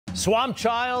Swamp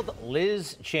child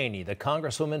Liz Cheney, the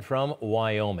congresswoman from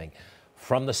Wyoming.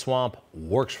 From the swamp,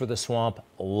 works for the swamp,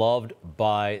 loved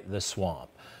by the swamp.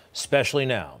 Especially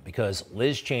now, because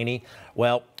Liz Cheney,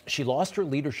 well, she lost her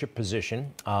leadership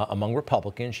position among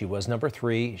Republicans. She was number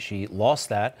 3. She lost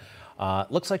that.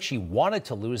 Looks like she wanted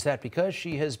to lose that because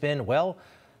she has been, well,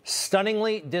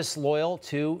 stunningly disloyal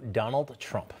to Donald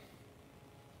Trump.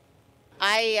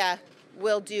 I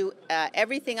will do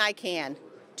everything I can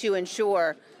to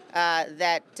ensure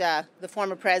that the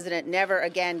former president never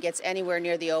again gets anywhere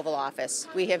near the Oval Office.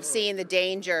 We have seen the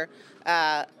danger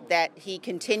that he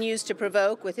continues to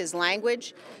provoke with his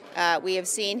language. We have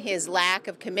seen his lack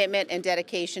of commitment and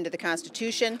dedication to the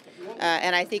Constitution,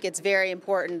 and I think it's very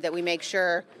important that we make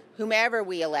sure whomever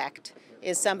we elect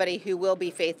is somebody who will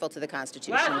be faithful to the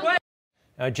Constitution.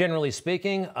 Generally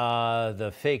speaking,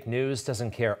 the fake news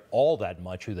doesn't care all that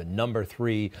much who the number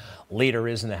 3 leader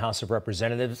is in the House of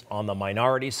Representatives on the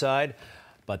minority side,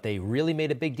 but they really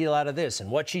made a big deal out of this, and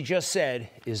what she just said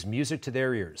is music to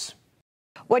their ears.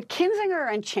 What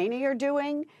Kinzinger and Cheney are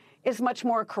doing is much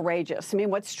more courageous. I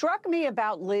mean, what struck me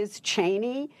about Liz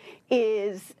Cheney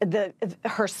is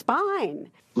her spine.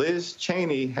 Liz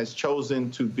Cheney has chosen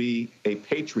to be a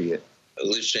patriot.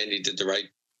 Liz Cheney did the right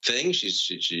thing.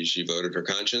 She voted her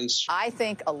conscience. I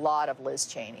think a lot of Liz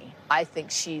Cheney. I think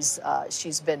she's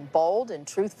been bold and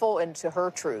truthful into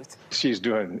her truth. She's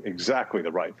doing exactly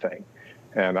the right thing,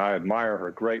 and I admire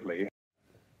her greatly.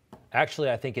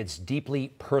 Actually, I think it's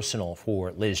deeply personal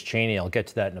for Liz Cheney. I'll get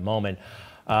to that in a moment.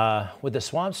 Would the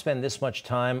swamp spend this much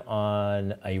time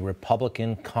on a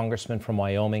Republican congressman from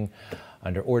Wyoming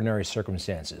under ordinary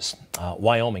circumstances?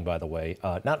 Wyoming, by the way,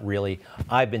 not really.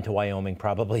 I've been to Wyoming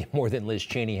probably more than Liz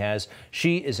Cheney has.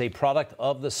 She is a product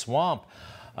of the swamp.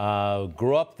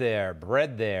 Grew up there,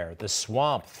 bred there, the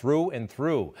swamp through and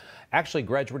through. Actually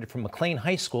graduated from McLean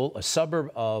High School, a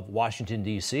suburb of Washington,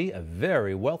 D.C., a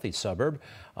very wealthy suburb.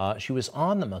 She was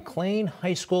on the McLean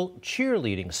High School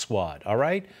cheerleading squad, all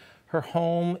right? Her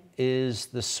home is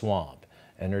the swamp.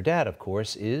 And her dad, of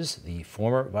course, is the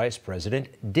former Vice President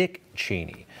Dick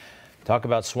Cheney. Talk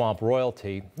about swamp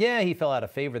royalty. Yeah, he fell out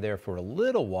of favor there for a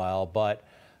little while, but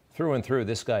through and through,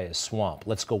 this guy is swamp.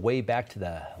 Let's go way back to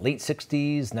the late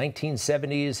 60s,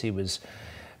 1970s. He was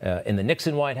in the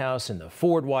Nixon White House, in the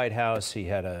Ford White House. He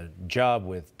had a job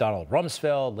with Donald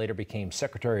Rumsfeld, later became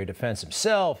Secretary of Defense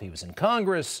himself. He was in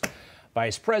Congress,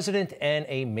 Vice President, and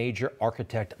a major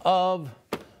architect of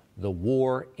the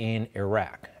war in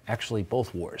Iraq. Actually,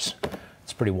 both wars.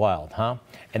 It's pretty wild, huh?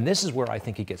 And this is where I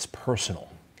think it gets personal.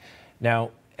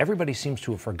 Now, everybody seems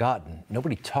to have forgotten,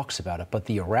 nobody talks about it, but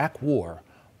the Iraq War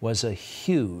was a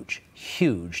huge,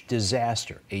 huge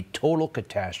disaster, a total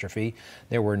catastrophe.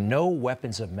 There were no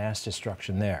weapons of mass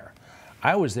destruction there.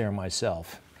 I was there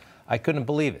myself. I couldn't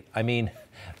believe it. I mean,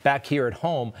 back here at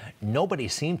home, nobody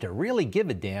seemed to really give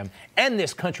a damn, and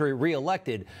this country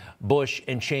reelected Bush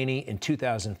and Cheney in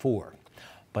 2004.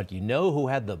 But you know who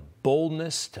had the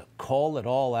boldness to call it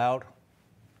all out?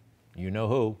 You know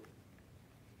who.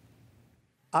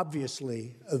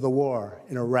 Obviously, the war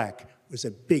in Iraq was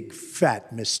a big,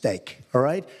 fat mistake, all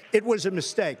right? It was a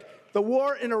mistake. The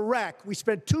war in Iraq, we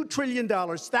spent $2 trillion,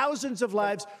 thousands of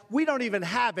lives. We don't even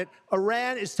have it.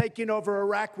 Iran is taking over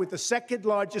Iraq with the second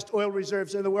largest oil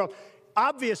reserves in the world.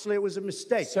 Obviously, it was a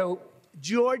mistake. So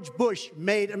George Bush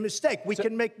made a mistake. We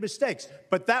can make mistakes,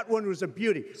 but that one was a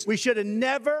beauty. We should have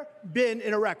never been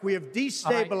in Iraq. We have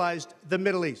destabilized the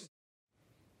Middle East.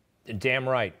 Damn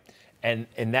right. And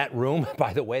in that room,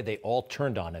 by the way, they all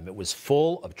turned on him. It was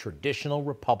full of traditional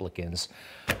Republicans,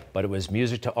 but it was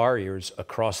music to our ears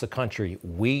across the country.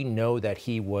 We know that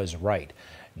he was right.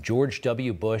 George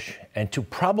W. Bush, and to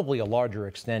probably a larger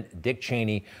extent, Dick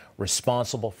Cheney,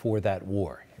 responsible for that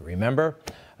war. Remember?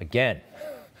 Again,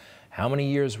 how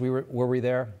many years were we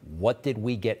there? What did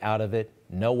we get out of it?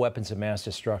 No weapons of mass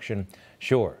destruction.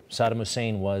 Sure, Saddam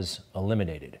Hussein was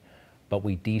eliminated, but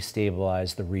we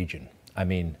destabilized the region. I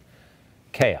mean,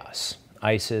 chaos,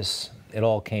 ISIS, it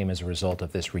all came as a result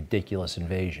of this ridiculous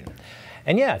invasion.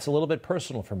 And yeah, it's a little bit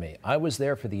personal for me. I was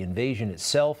there for the invasion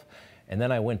itself, and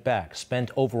then I went back,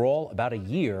 spent overall about a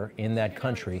year in that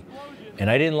country, and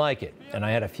I didn't like it. And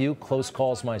I had a few close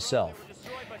calls myself.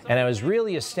 And I was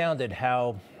really astounded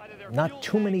how not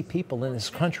too many people in this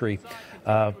country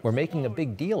were making a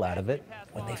big deal out of it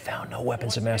when they found no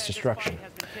weapons of mass destruction.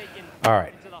 All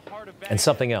right, and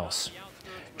something else.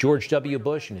 George W.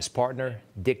 Bush and his partner,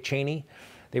 Dick Cheney,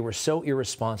 they were so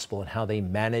irresponsible in how they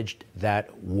managed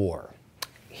that war.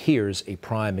 Here's a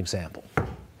prime example.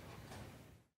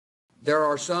 There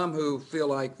are some who feel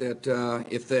like that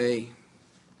if they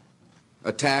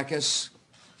attack us,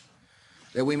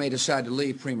 that we may decide to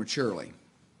leave prematurely.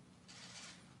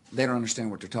 They don't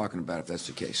understand what they're talking about if that's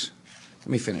the case. Let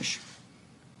me finish.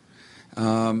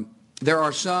 There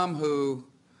are some who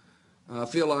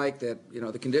feel like that,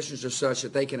 the conditions are such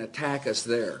that they can attack us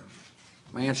there.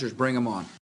 My answer is bring them on.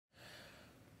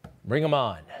 Bring them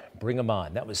on. Bring them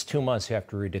on. That was 2 months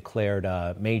after we declared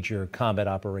major combat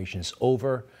operations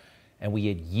over, and we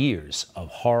had years of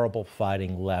horrible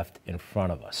fighting left in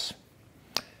front of us.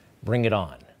 Bring it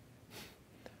on.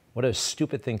 What a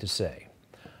stupid thing to say.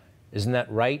 Isn't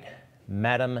that right,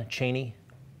 Madam Cheney?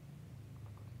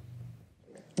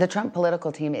 The Trump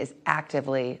political team is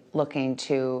actively looking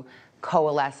to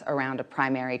coalesce around a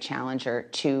primary challenger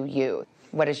to you.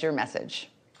 What is your message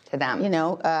to them?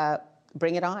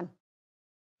 Bring it on.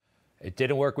 It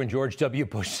didn't work when George W.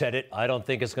 Bush said it. I don't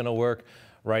think it's going to work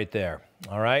right there.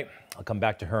 All right? I'll come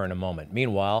back to her in a moment.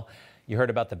 Meanwhile, you heard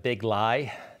about the big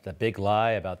lie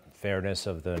about the fairness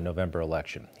of the November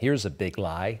election. Here's a big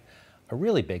lie, a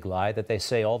really big lie that they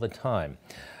say all the time,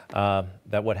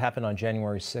 that what happened on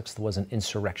January 6th was an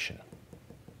insurrection.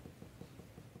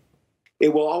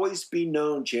 It will always be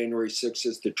known, January 6th,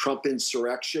 as the Trump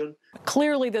insurrection.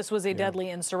 Clearly, this was a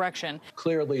deadly insurrection.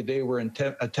 Clearly, they were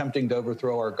attempting to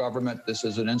overthrow our government. This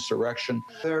is an insurrection.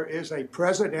 There is a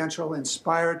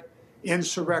presidential-inspired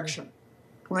insurrection.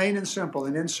 Plain and simple,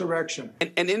 an insurrection.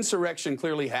 An insurrection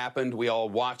clearly happened. We all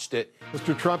watched it.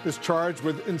 Mr. Trump is charged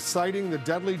with inciting the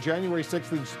deadly January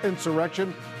 6th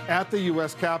insurrection at the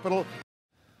U.S. Capitol.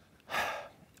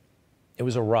 It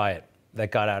was a riot that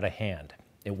got out of hand.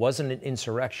 It wasn't an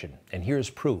insurrection, and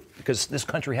here's proof, because this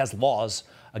country has laws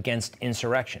against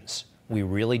insurrections. We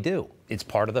really do. It's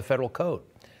part of the federal code.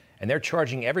 And they're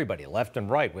charging everybody, left and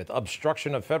right, with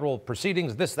obstruction of federal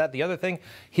proceedings, this, that, the other thing.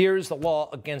 Here's the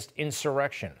law against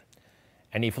insurrection.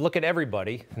 And if you look at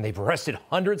everybody, and they've arrested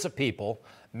hundreds of people,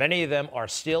 many of them are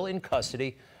still in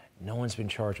custody. No one's been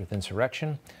charged with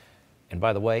insurrection. And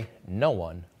by the way, no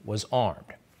one was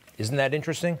armed. Isn't that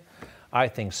interesting? I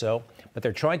think so. But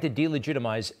they're trying to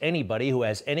delegitimize anybody who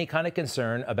has any kind of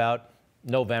concern about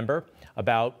November,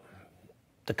 about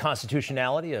the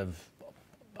constitutionality of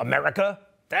America.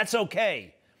 That's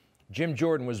okay. Jim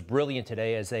Jordan was brilliant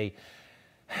today as the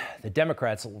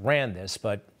Democrats ran this,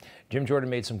 but Jim Jordan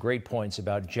made some great points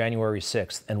about January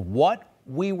 6th and what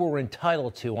we were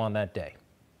entitled to on that day.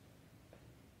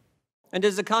 And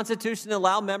does the Constitution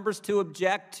allow members to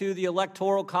object to the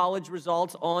Electoral College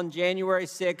results on January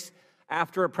 6th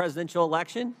after a presidential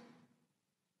election?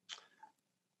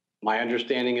 My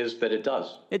understanding is that it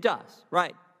does. It does,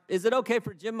 right. Is it okay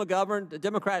for Jim McGovern, the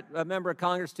Democrat member of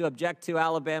Congress, to object to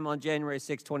Alabama on January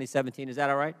 6, 2017? Is that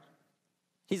all right?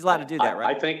 He's allowed to do that,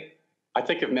 right? I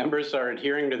think if members are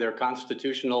adhering to their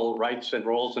constitutional rights and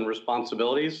roles and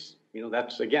responsibilities,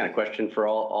 that's, again, a question for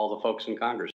all the folks in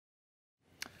Congress.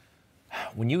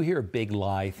 When you hear a big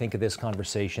lie, think of this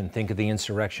conversation, think of the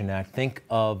Insurrection Act, think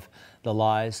of the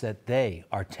lies that they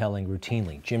are telling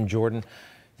routinely. Jim Jordan,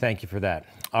 thank you for that.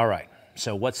 All right.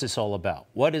 So what's this all about?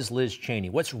 What is Liz Cheney?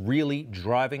 What's really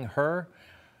driving her?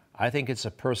 I think it's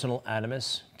a personal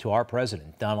animus to our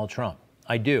president, Donald Trump.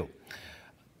 I do.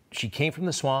 She came from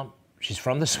the swamp. She's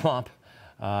from the swamp.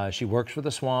 She works for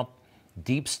the swamp.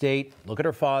 Deep state. Look at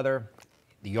her father,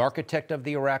 the architect of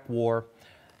the Iraq War.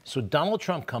 So Donald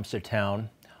Trump comes to town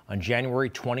on January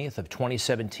 20th of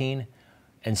 2017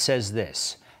 and says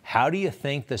this. How do you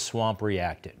think the swamp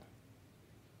reacted?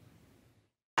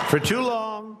 For too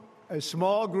long, a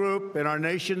small group in our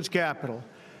nation's capital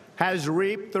has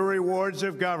reaped the rewards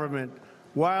of government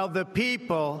while the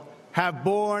people have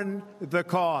borne the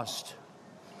cost.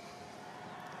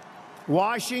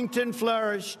 Washington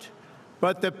flourished,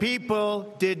 but the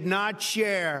people did not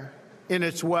share in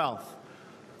its wealth.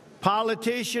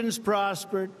 Politicians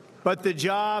prospered, but the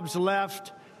jobs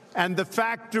left and the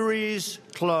factories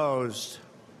closed.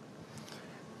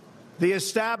 The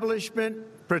establishment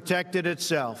protected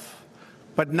itself,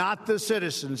 but not the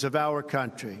citizens of our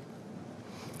country.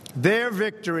 Their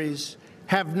victories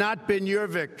have not been your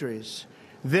victories.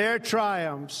 Their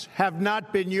triumphs have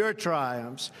not been your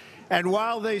triumphs. And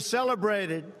while they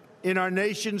celebrated in our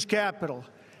nation's capital,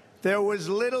 there was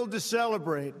little to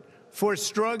celebrate for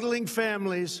struggling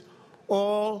families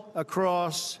all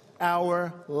across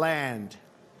our land.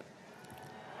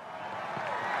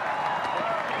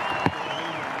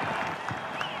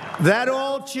 That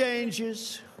all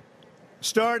changes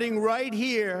starting right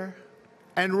here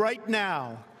and right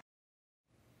now.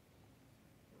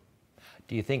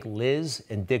 Do you think Liz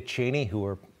and Dick Cheney, who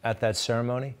were at that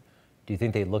ceremony, do you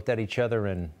think they looked at each other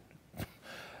and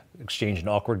exchanged an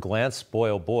awkward glance? Boy,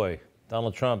 oh boy,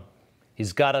 Donald Trump,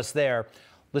 he's got us there.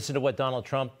 Listen to what Donald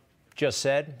Trump just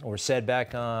said, or said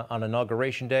back on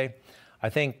Inauguration Day, I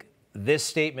think this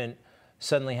statement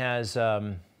suddenly has,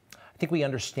 I think we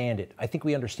understand it. I think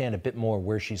we understand a bit more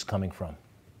where she's coming from.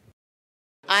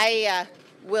 I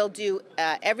will do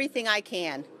everything I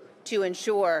can to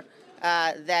ensure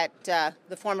that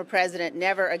the former president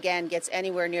never again gets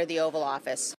anywhere near the Oval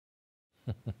Office.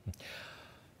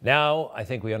 Now, I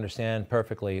think we understand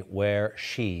perfectly where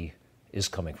she is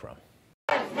coming from.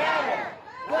 Black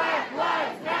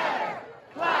lives matter!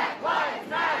 Black lives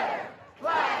matter!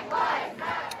 Black lives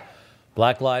matter!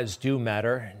 Black lives do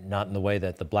matter, not in the way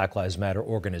that the Black Lives Matter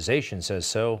organization says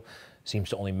so. Seems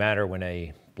to only matter when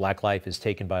a black life is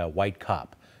taken by a white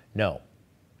cop. No,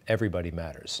 everybody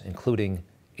matters, including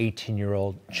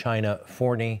 18-year-old China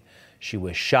Forney. She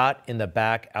was shot in the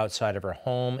back outside of her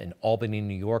home in Albany,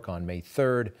 New York on May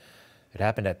 3rd. It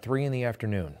happened at 3 in the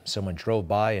afternoon. Someone drove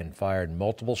by and fired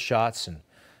multiple shots, and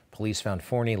police found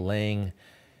Forney laying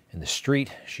in the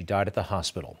street. She died at the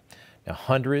hospital. Now,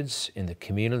 hundreds in the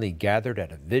community gathered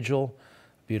at a vigil,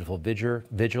 beautiful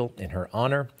vigil in her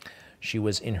honor. She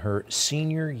was in her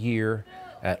senior year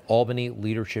at Albany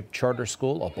Leadership Charter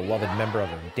School, a beloved member of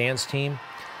her dance team.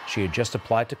 She had just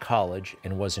applied to college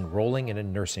and was enrolling in a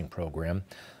nursing program.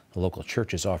 The local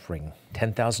church is offering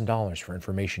 $10,000 for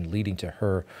information leading to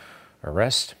her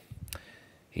arrest.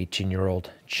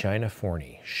 18-year-old China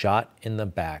Forney shot in the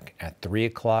back at 3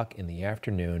 o'clock in the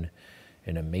afternoon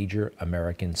in a major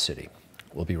American city.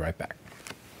 We'll be right back.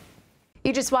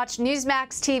 You just watched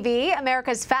Newsmax TV,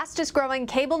 America's fastest growing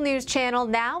cable news channel,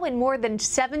 now in more than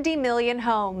 70 million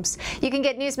homes. You can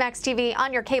get Newsmax TV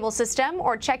on your cable system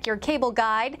or check your cable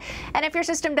guide. And if your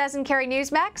system doesn't carry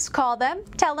Newsmax, call them,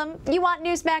 tell them you want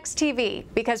Newsmax TV,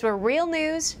 because we're real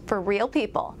news for real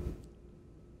people.